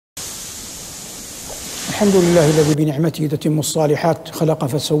الحمد لله الذي بنعمته تتم الصالحات، خلق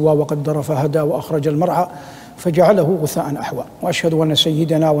فسوى وقدر فهدى وأخرج المرعى فجعله غثاء أحوى. وأشهد أن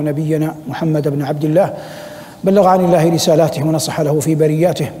سيدنا ونبينا محمد بن عبد الله بلغ عن الله رسالاته ونصح له في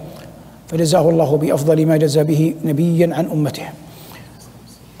برياته، فجزاه الله بأفضل ما جزى به نبيا عن أمته.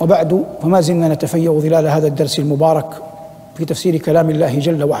 وبعد، فما زلنا نتفيأ ظلال هذا الدرس المبارك في تفسير كلام الله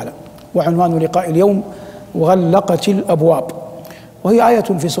جل وعلا، وعنوان لقاء اليوم وغلقت الأبواب، وهي آية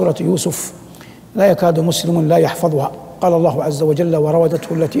في سورة يوسف لا يكاد مسلم لا يحفظها. قال الله عز وجل: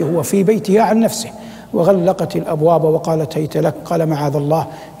 وراودته التي هو في بيتها عن نفسه وغلقت الأبواب وقالت هيت لك، قال معاذ الله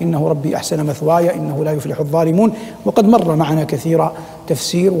إنه ربي أحسن مثواي إنه لا يفلح الظالمون. وقد مر معنا كثيرا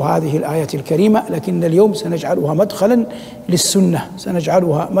تفسير هذه الآية الكريمة، لكن اليوم سنجعلها مدخلا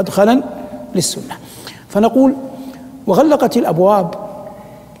للسنة، فنقول: وغلقت الأبواب،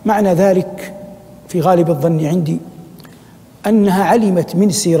 معنى ذلك في غالب الظن عندي أنها علمت من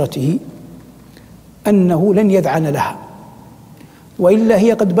سيرته أنه لن يذعن لها، وإلا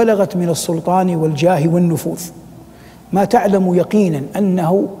هي قد بلغت من السلطان والجاه والنفوذ ما تعلم يقينا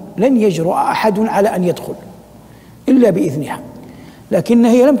أنه لن يجرؤ أحد على أن يدخل إلا بإذنها، لكن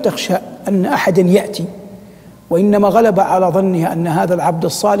هي لم تخشى أن أحدا يأتي، وإنما غلب على ظنها أن هذا العبد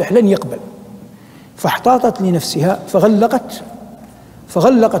الصالح لن يقبل، فاحتاطت لنفسها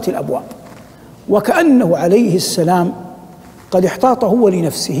فغلقت الأبواب. وكأنه عليه السلام قد احتاط هو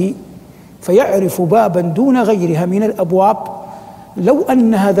لنفسه، فيعرف بابا دون غيرها من الأبواب لو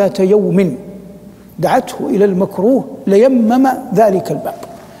أنها ذات يوم دعته إلى المكروه ليمم ذلك الباب.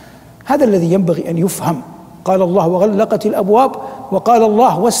 هذا الذي ينبغي أن يفهم. قال الله: وغلقت الأبواب، وقال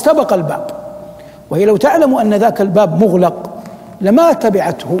الله: واستبق الباب. وهي لو تعلم أن ذاك الباب مغلق لما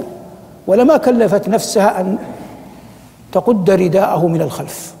تبعته ولما كلفت نفسها أن تقد رداءه من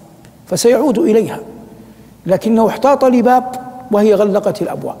الخلف، فسيعود إليها، لكنه احتاط لباب وهي غلقت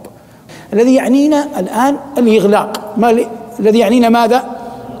الأبواب. الذي يعنينا الآن الإغلاق. الذي يعنينا ماذا؟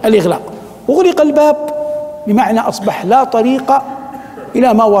 الإغلاق. أغلق الباب بمعنى أصبح لا طريق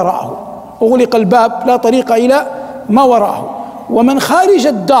إلى ما وراءه، أغلق الباب لا طريق إلى ما وراءه، ومن خارج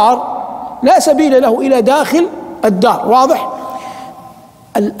الدار لا سبيل له إلى داخل الدار. واضح؟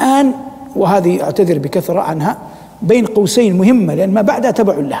 الآن، وهذه أعتذر بكثرة عنها بين قوسين مهمة لأن ما بعدها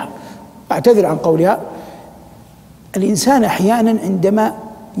تبع لها، أعتذر عن قولها. الإنسان أحيانا عندما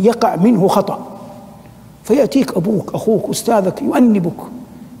يقع منه خطأ فيأتيك أبوك أخوك أستاذك يؤنبك: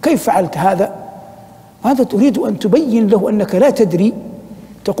 كيف فعلت هذا؟ هذا تريد أن تبين له أنك لا تدري،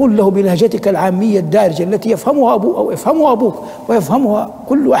 تقول له بلهجتك العامية الدارجة التي يفهمها أبوك أو يفهمها أبوك ويفهمها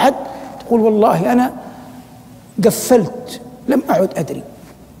كل أحد، تقول: والله أنا قفلت لم أعد أدري.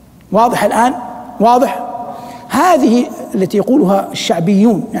 واضح الآن؟ واضح؟ هذه التي يقولها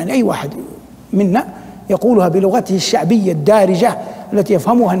الشعبيون، يعني أي واحد منا يقولها بلغته الشعبية الدارجة التي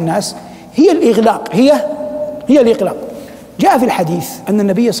يفهمها الناس، هي الإغلاق. هي الإغلاق. جاء في الحديث أن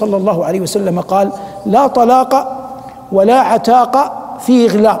النبي صلى الله عليه وسلم قال: لا طلاق ولا عتاق في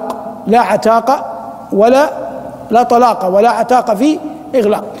إغلاق. لا طلاق ولا عتاق في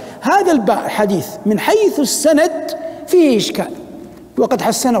إغلاق. هذا الحديث من حيث السند فيه إشكال، وقد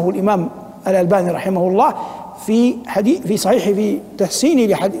حسنه الإمام الألباني رحمه الله في تحسينه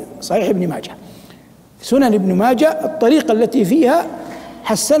لحديث صحيح ابن ماجه، سنن ابن ماجه، الطريقة التي فيها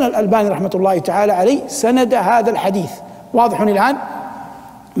حسن الألباني رحمة الله تعالى عليه سند هذا الحديث. واضح الآن؟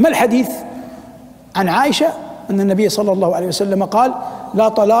 ما الحديث؟ عن عائشة أن النبي صلى الله عليه وسلم قال: لا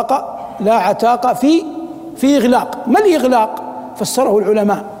طلاق لا عتاق في إغلاق. ما الإغلاق؟ فسره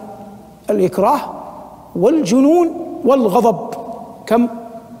العلماء: الإكراه والجنون والغضب. كم؟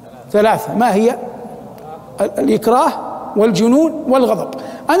 3. ما هي؟ الإكراه والجنون والغضب.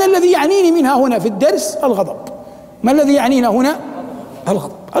 أنا الذي يعنيني منها هنا في الدرس الغضب. ما الذي يعنينا هنا؟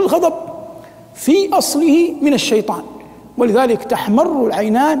 الغضب في أصله من الشيطان، ولذلك تحمر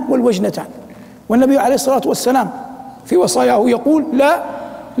العينان والوجنتان. والنبي عليه الصلاة والسلام في وصاياه يقول: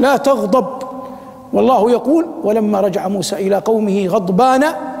 لا تغضب. والله يقول: ولما رجع موسى إلى قومه غضبان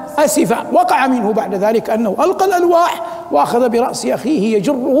أسفا. وقع منه بعد ذلك أنه ألقى الألواح وأخذ برأس أخيه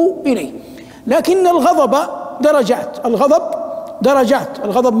يجره إليه. لكن الغضب درجات.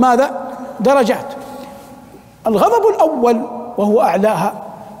 الغضب ماذا؟ درجات. الغضب الأول وهو أعلاها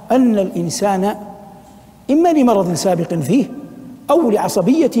أن الإنسان إما لمرض سابق فيه أو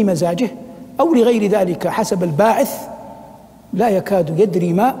لعصبية مزاجه أو لغير ذلك حسب الباعث لا يكاد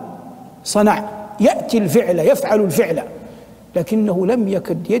يدري ما صنع. يأتي الفعل، يفعل الفعل، لكنه لا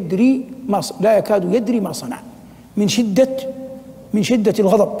يكاد يدري ما صنع من شدة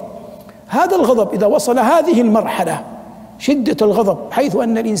الغضب. هذا الغضب إذا وصل هذه المرحلة، شدة الغضب، حيث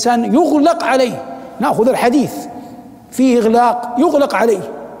أن الإنسان يغلق عليه، نأخذ الحديث في إغلاق، يغلق عليه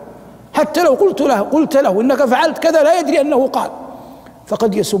حتى لو قلت له إنك فعلت كذا لا يدري أنه قال،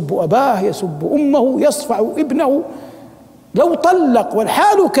 فقد يسب أباه، يسب أمه، يصفع ابنه. لو طلق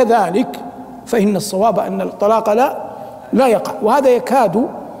والحال كذلك فإن الصواب أن الطلاق لا يقع. وهذا يكاد،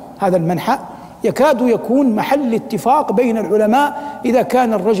 هذا المنحى يكاد يكون محل اتفاق بين العلماء إذا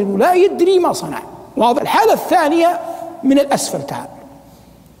كان الرجل لا يدري ما صنع. واضح. الحالة الثانية من الأسفل تعال،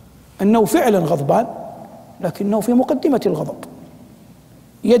 أنه فعلا غضبان لكنه في مقدمة الغضب،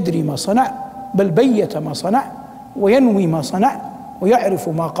 يدري ما صنع، بل بيت ما صنع وينوي ما صنع ويعرف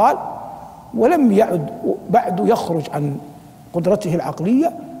ما قال، ولم يعد بعد يخرج عن قدرته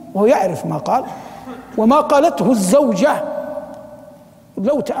العقلية، وهو يعرف ما قال وما قالته الزوجة.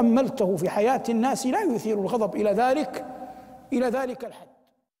 لو تأملته في حياة الناس لا يثير الغضب إلى ذلك الحد.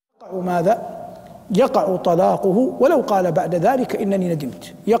 يقع ماذا؟ يقع طلاقه ولو قال بعد ذلك إنني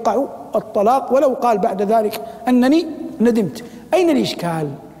ندمت. يقع الطلاق ولو قال بعد ذلك أنني ندمت. أين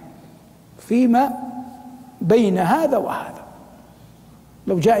الإشكال؟ فيما بين هذا وهذا.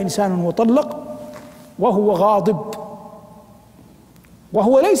 لو جاء إنسان وطلق وهو غاضب،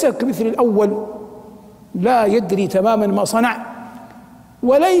 وهو ليس كمثل الأول لا يدري تماما ما صنع،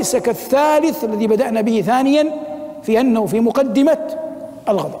 وليس كالثالث الذي بدأنا به ثانيا في أنه في مقدمة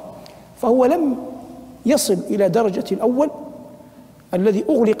الغضب، فهو لم يصل إلى درجة الأول الذي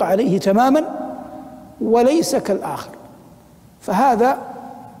أغلق عليه تماما، وليس كالآخر. فهذا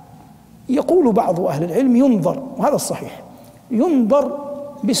يقول بعض أهل العلم ينظر، وهذا الصحيح، ينظر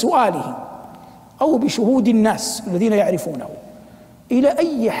بسؤاله أو بشهود الناس الذين يعرفونه إلى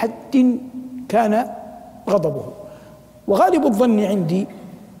أي حد كان غضبه. وغالب الظن عندي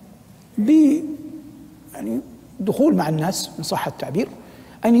يعني دخول مع الناس إن صح التعبير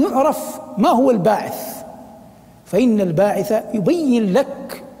أن يعرف ما هو الباعث، فإن الباعث يبين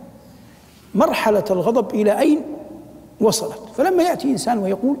لك مرحلة الغضب إلى أين وصلت. فلما يأتي إنسان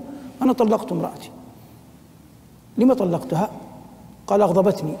ويقول أنا طلقت امرأتي، لما طلقتها؟ قال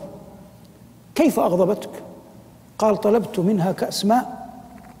أغضبتني. كيف أغضبتك؟ قال طلبت منها كأس ماء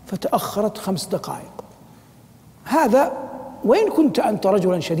فتأخرت 5 دقائق. هذا وإن كنت أنت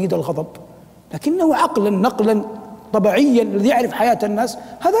رجلا شديد الغضب، لكنه عقلا نقلا طبيعيا الذي يعرف حياة الناس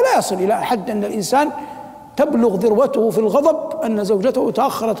هذا لا يصل إلى حد أن الإنسان تبلغ ذروته في الغضب أن زوجته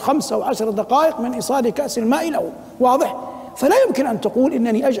تأخرت 5 أو 10 دقائق من إيصال كأس الماء له. واضح؟ فلا يمكن أن تقول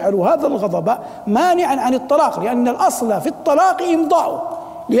إنني أجعل هذا الغضب مانعا عن الطلاق، لأن الأصل في الطلاق إمضاؤه،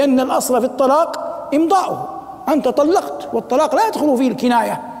 لأن الأصل في الطلاق إمضاؤه. أنت طلقت، والطلاق لا يدخل فيه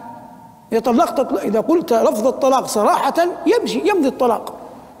الكناية. إذا قلت لفظ الطلاق صراحة يمضي الطلاق،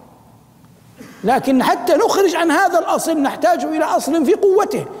 لكن حتى نخرج عن هذا الأصل نحتاج إلى أصل في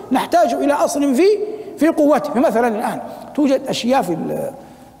قوته، نحتاج إلى أصل في قوته. فمثلا الآن توجد أشياء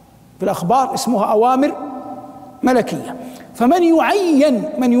في الأخبار اسمها أوامر ملكية، فمن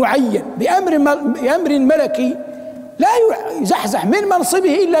يعين بأمر ملكي لا يزحزح من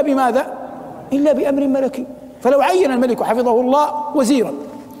منصبه إلا بماذا؟ إلا بأمر ملكي. فلو عين الملك حفظه الله وزيرا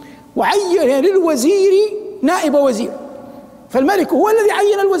وعين للوزير نائب وزير، فالملك هو الذي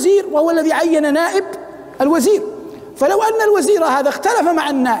عين الوزير وهو الذي عين نائب الوزير، فلو أن الوزير هذا اختلف مع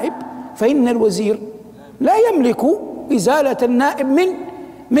النائب فإن الوزير لا يملك إزالة النائب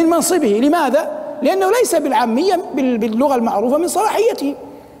من منصبه. لماذا؟ لأنه ليس بالعامية باللغة المعروفة من صلاحيته،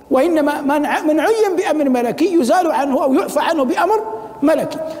 وإنما من عين بأمر ملكي يزال عنه أو يعفى عنه بأمر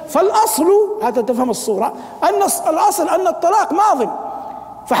ملكي. فالأصل، هذا تفهم الصورة، أن الأصل أن الطلاق ماض،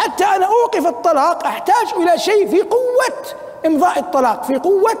 فحتى أنا أوقف الطلاق أحتاج إلى شيء في قوة إمضاء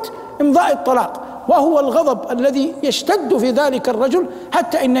الطلاق، وهو الغضب الذي يشتد في ذلك الرجل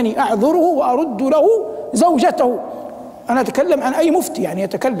حتى إنني أعذره وأرد له زوجته. أنا أتكلم عن أي مفتي يعني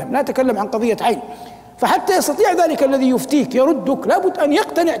لا أتكلم عن قضية عين. فحتى يستطيع ذلك الذي يفتيك يردك لابد أن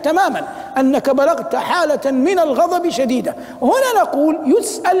يقتنع تماما أنك بلغت حالة من الغضب شديدة. هنا نقول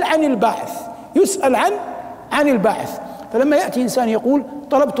يسأل عن الباعث. فلما يأتي إنسان يقول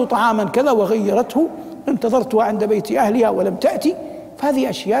طلبت طعاما كذا وغيرته، انتظرتها عند بيت أهلها ولم تأتي، فهذه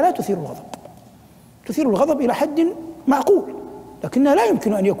أشياء لا تثير الغضب إلى حد معقول، لكنها لا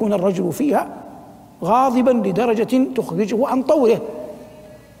يمكن أن يكون الرجل فيها غاضبا لدرجة تخرجه عن طوره.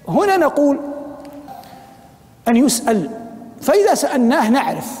 هنا نقول أن يسأل، فإذا سألناه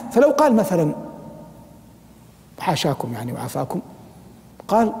نعرف. فلو قال مثلا حاشاكم يعني وعافاكم،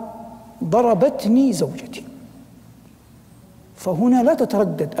 قال ضربتني زوجتي، فهنا لا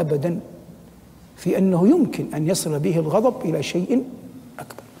تتردد أبدا في أنه يمكن أن يصل به الغضب إلى شيء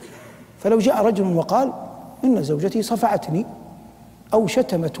أكبر. فلو جاء رجل وقال إن زوجتي صفعتني أو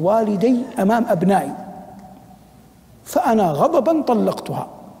شتمت والدي أمام أبنائي فأنا غضبا طلقتها،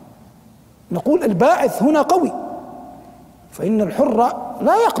 نقول الباعث هنا قوي، فإن الحر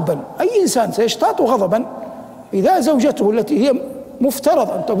لا يقبل، أي إنسان سيشتاط غضبا إذا زوجته التي هي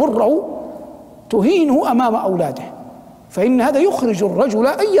مفترض أن تبره تهينه أمام أولاده، فإن هذا يخرج الرجل،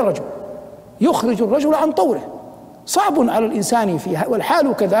 أي رجل يخرج الرجل عن طوره. صعب على الإنسان فيها،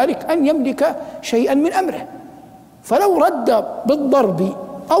 والحال كذلك أن يملك شيئا من أمره، فلو رد بالضرب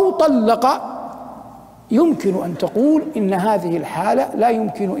أو طلق يمكن أن تقول إن هذه الحالة لا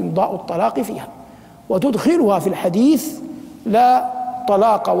يمكن إمضاء الطلاق فيها، وتدخلها في الحديث لا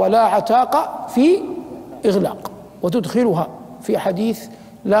طلاق ولا عتاق في إغلاق، وتدخلها في حديث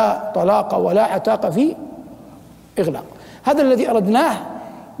لا طلاق ولا عتاق في إغلاق. هذا الذي أردناه،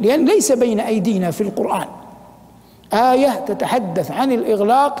 لأن ليس بين أيدينا في القرآن آية تتحدث عن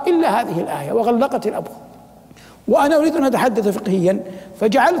الإغلاق إلا هذه الآية وغلقت الأبواب، وأنا أريد أن أتحدث فقهيا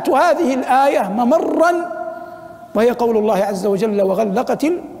فجعلت هذه الآية ممرا، وهي قول الله عز وجل وغلقت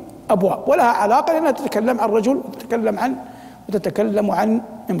الأبواب، ولها علاقة لأنها تتكلم عن رجل وتتكلم عن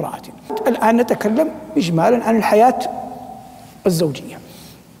امرأة. الآن نتكلم إجمالا عن الحياة الزوجية.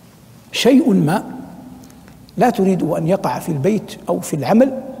 شيء ما لا تريد أن يقع في البيت أو في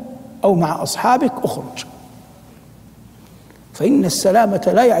العمل أو مع أصحابك اخرج، فإن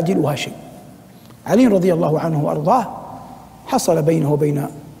السلامة لا يعدلها شيء. علي رضي الله عنه وأرضاه حصل بينه وبين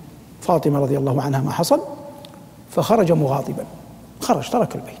فاطمة رضي الله عنها ما حصل، فخرج مغاضبا، خرج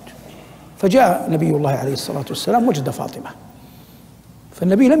ترك البيت، فجاء نبي الله عليه الصلاة والسلام وجد فاطمة،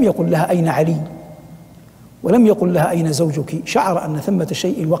 فالنبي لم يقل لها أين علي ولم يقل لها أين زوجك، شعر أن ثمة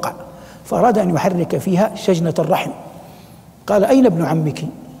شيء وقع فأراد أن يحرك فيها شجنة الرحم، قال أين ابن عمك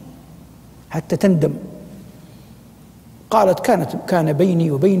حتى تندم؟ قالت كان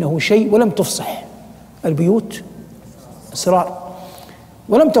بيني وبينه شيء ولم تفصح، البيوت أسرار،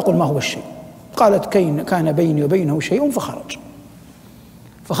 ولم تقل ما هو الشيء، قالت كان بيني وبينه شيء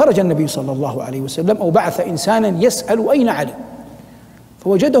فخرج النبي صلى الله عليه وسلم أو بعث إنسانا يسأل أين علي،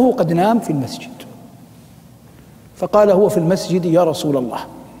 فوجده قد نام في المسجد، فقال هو في المسجد يا رسول الله،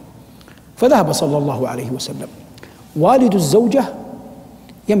 فذهب صلى الله عليه وسلم. والد الزوجة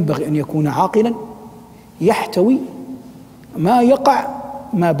ينبغي أن يكون عاقلا يحتوي ما يقع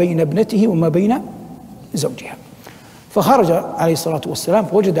ما بين ابنته وما بين زوجها، فخرج عليه الصلاة والسلام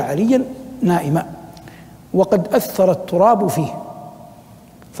فوجد عليا نائما وقد أثر التراب فيه،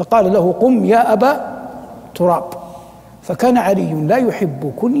 فقال له قم يا أبا تراب، فكان علي لا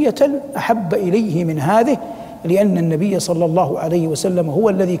يحب كنية أحب إليه من هذه، لأن النبي صلى الله عليه وسلم هو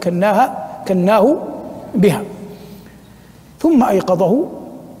الذي كناه بها. ثم أيقظه،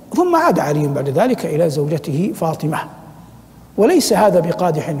 ثم عاد علي بعد ذلك إلى زوجته فاطمة، وليس هذا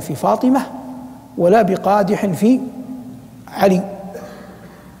بقادح في فاطمة ولا بقادح في علي.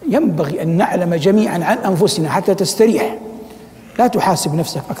 ينبغي أن نعلم جميعا عن أنفسنا حتى تستريح، لا تحاسب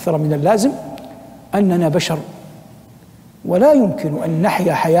نفسك أكثر من اللازم، أننا بشر ولا يمكن أن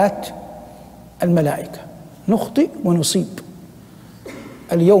نحيا حياة الملائكة، نخطئ ونصيب،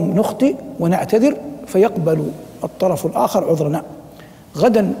 اليوم نخطئ ونعتذر فيقبل الطرف الآخر عذرنا،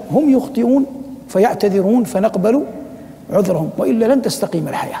 غدا هم يخطئون فيعتذرون فنقبل عذرهم، وإلا لن تستقيم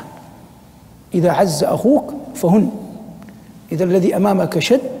الحياة. إذا عز أخوك فهن، إذا الذي أمامك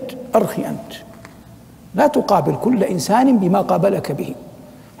شد أرخي أنت، لا تقابل كل إنسان بما قابلك به،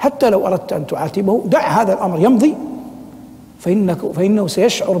 حتى لو أردت أن تعاتبه دع هذا الأمر يمضي، فإنه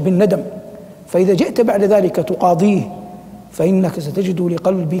سيشعر بالندم، فإذا جئت بعد ذلك تقاضيه فإنك ستجد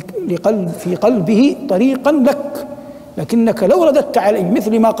في قلبه طريقا لك، لكنك لو رددت عليه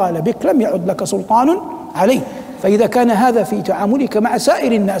مثل ما قال بك لم يعد لك سلطان عليه. فإذا كان هذا في تعاملك مع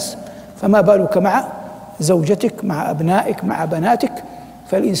سائر الناس فما بالك مع زوجتك، مع أبنائك، مع بناتك،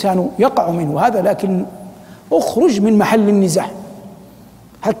 فالإنسان يقع منه هذا. لكن اخرج من محل النزاع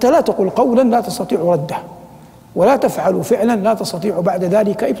حتى لا تقول قولا لا تستطيع رده، ولا تفعل فعلا لا تستطيع بعد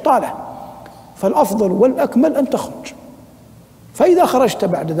ذلك إبطاله، فالأفضل والأكمل أن تخرج. فإذا خرجت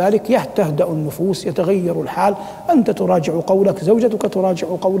بعد ذلك تهدأ النفوس، يتغير الحال، أنت تراجع قولك، زوجتك تراجع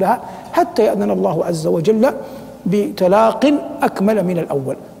قولها، حتى يأذن الله عز وجل بطلاق أكمل من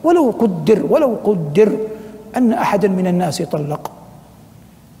الأول. ولو قدر أن أحدا من الناس طلق،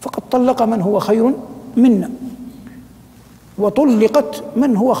 فقد طلق من هو خير منا، وطلقت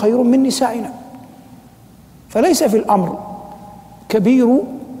من هو خير من نسائنا، فليس في الأمر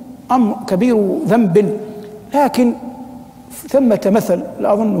كبير ذنب. لكن ثمة مثل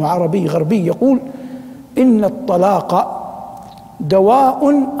لا أظنه عربي غربي يقول إن الطلاق دواء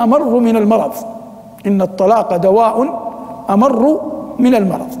أمر من المرض، إن الطلاق دواء أمر من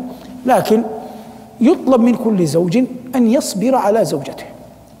المرض. لكن يطلب من كل زوج أن يصبر على زوجته،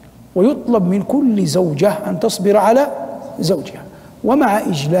 ويطلب من كل زوجة أن تصبر على زوجها، ومع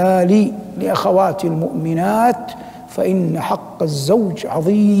إجلالي لأخوات المؤمنات فإن حق الزوج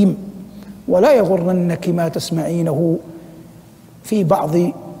عظيم، ولا يغرنك ما تسمعينه في بعض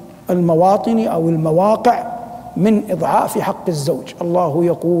المواطن أو المواقع من إضعاف حق الزوج. الله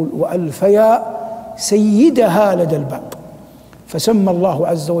يقول: وألفيا سيدها لدى الباب. فسمى الله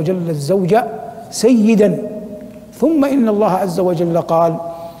عز وجل الزوج سيدا. ثم إن الله عز وجل قال: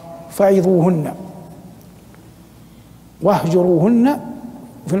 فعظوهن واهجروهن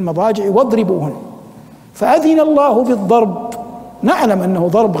في المضاجع واضربوهن. فأذن الله بالضرب، نعلم أنه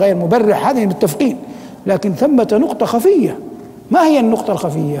ضرب غير مبرح، هذه متفقين، لكن ثمة نقطة خفية. ما هي النقطة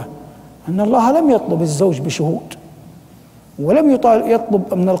الخفية؟ أن الله لم يطلب الزوج بشهود، ولم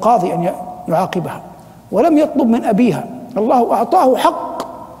يطلب من القاضي أن يعاقبها، ولم يطلب من أبيها. الله أعطاه حق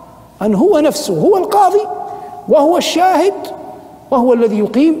أن هو نفسه هو القاضي وهو الشاهد وهو الذي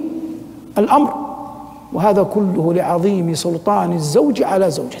يقيم الأمر، وهذا كله لعظيم سلطان الزوج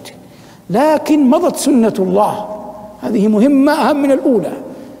على زوجته. لكن مضت سنة الله، هذه مهمة أهم من الأولى،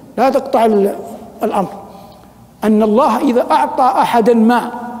 لا تقطع الأمر، أن الله إذا أعطى أحدا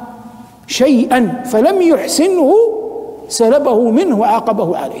ما شيئا فلم يحسنه سلبه منه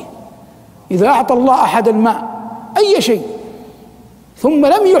وعاقبه عليه. إذا أعطى الله أحدا ما أي شيء ثم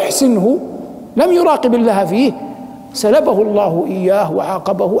لم يحسنه، لم يراقب الله فيه، سلبه الله إياه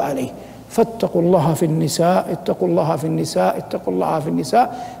وعاقبه عليه. فاتقوا الله في النساء، اتقوا الله في النساء، اتقوا الله في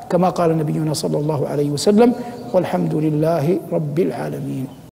النساء، كما قال نبينا صلى الله عليه وسلم. والحمد لله رب العالمين.